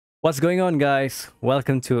What's going on, guys?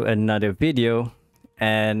 Welcome to another video.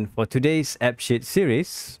 And for today's Appsheet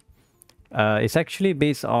series, it's actually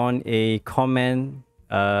based on a comment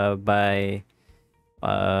by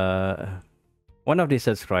one of the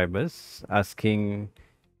subscribers asking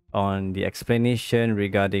on the explanation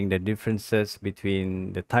regarding the differences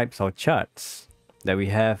between the types of charts that we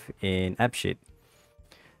have in Appsheet.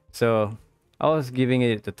 So I was giving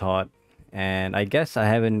it a thought, and I guess I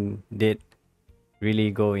haven't did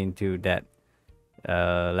really go into that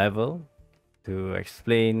level to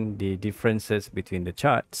explain the differences between the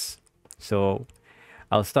charts. So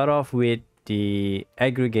I'll start off with the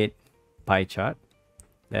aggregate pie chart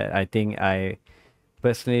that I think I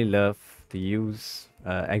personally love to use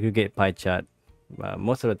aggregate pie chart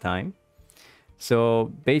most of the time.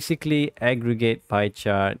 So basically, aggregate pie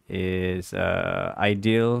chart is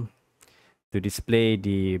ideal to display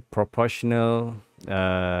the proportional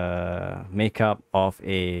makeup of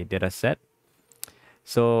a data set.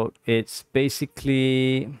 So it's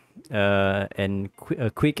basically a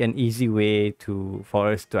quick and easy way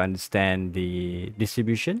for us to understand the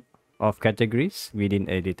distribution of categories within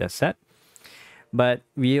a data set. But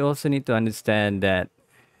we also need to understand that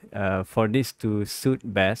for this to suit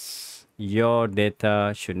best, your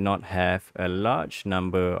data should not have a large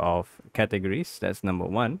number of categories. That's number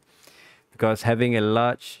one, because having a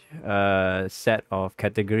large set of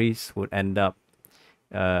categories would end up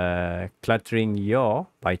cluttering your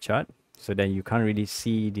pie chart, so then you can't really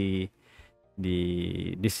see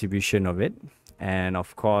the distribution of it. And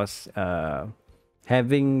of course,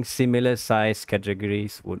 having similar size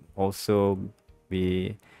categories would also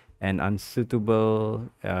be an unsuitable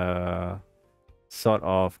sort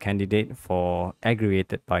of candidate for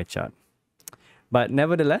aggregated pie chart. But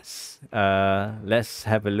nevertheless, let's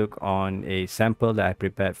have a look on a sample that I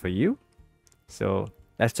prepared for you. So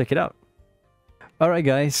let's check it out. All right,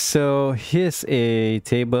 guys, so here's a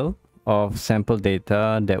table of sample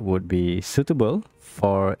data that would be suitable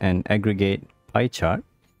for an aggregate pie chart.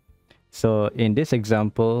 So in this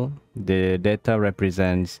example, the data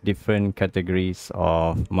represents different categories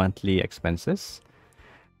of monthly expenses.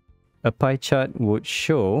 A pie chart would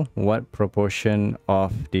show what proportion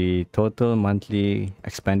of the total monthly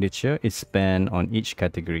expenditure is spent on each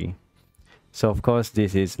category. So of course,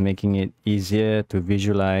 this is making it easier to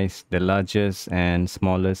visualize the largest and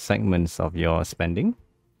smallest segments of your spending.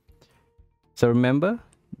 So remember,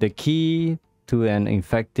 the key to an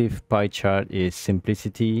effective pie chart is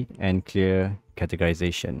simplicity and clear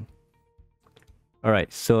categorization. All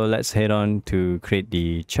right, so let's head on to create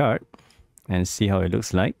the chart and see how it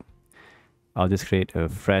looks like. I'll just create a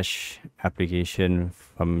fresh application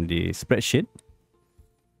from the spreadsheet.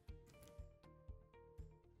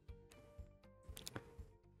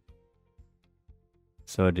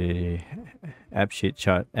 So the Appsheet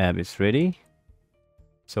chart app is ready.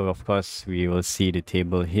 So of course, we will see the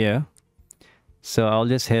table here. So I'll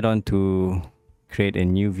just head on to create a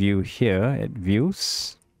new view here at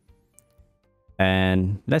views.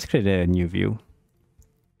 And let's create a new view.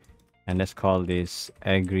 And let's call this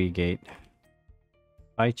aggregate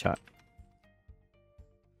pie chart.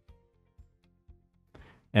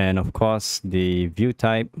 And of course, the view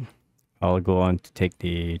type, I'll go on to take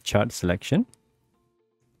the chart selection.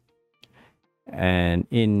 And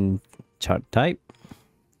in chart type,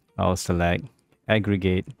 I'll select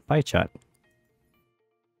aggregate pie chart.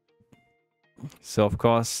 So of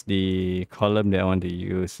course, the column that I want to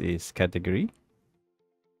use is category.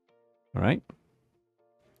 All right.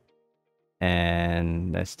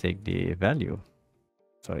 And let's take the value.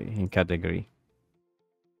 Sorry, in category.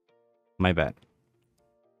 My bad.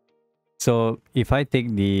 So if I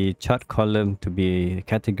take the chart column to be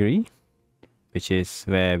category, which is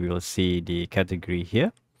where we will see the category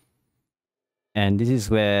here. And this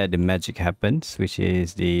is where the magic happens, which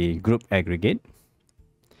is the group aggregate.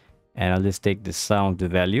 And I'll just take the sum of the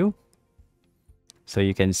value. So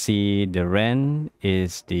you can see the rent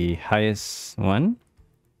is the highest one.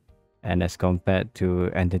 And as compared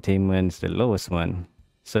to entertainment, the lowest one.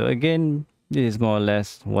 So again, this is more or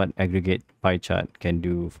less what aggregate pie chart can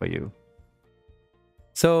do for you.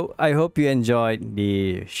 So I hope you enjoyed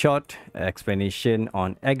the short explanation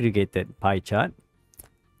on aggregated pie chart.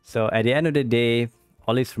 So at the end of the day,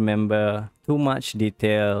 always remember, too much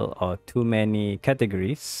detail or too many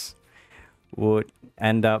categories would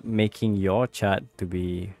end up making your chart to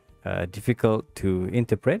be difficult to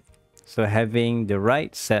interpret. So having the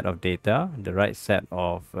right set of data, the right set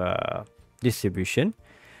of distribution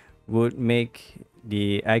would make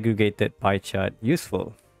the aggregated pie chart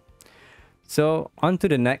useful. So on to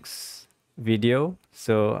the next video.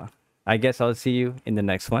 So I guess I'll see you in the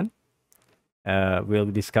next one.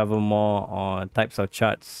 we'll discover more on types of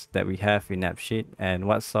charts that we have in Appsheet and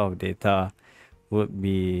what sort of data would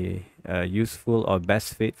be useful or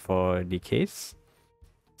best fit for the case.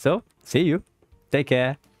 So, see you. Take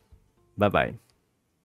care. Bye-bye.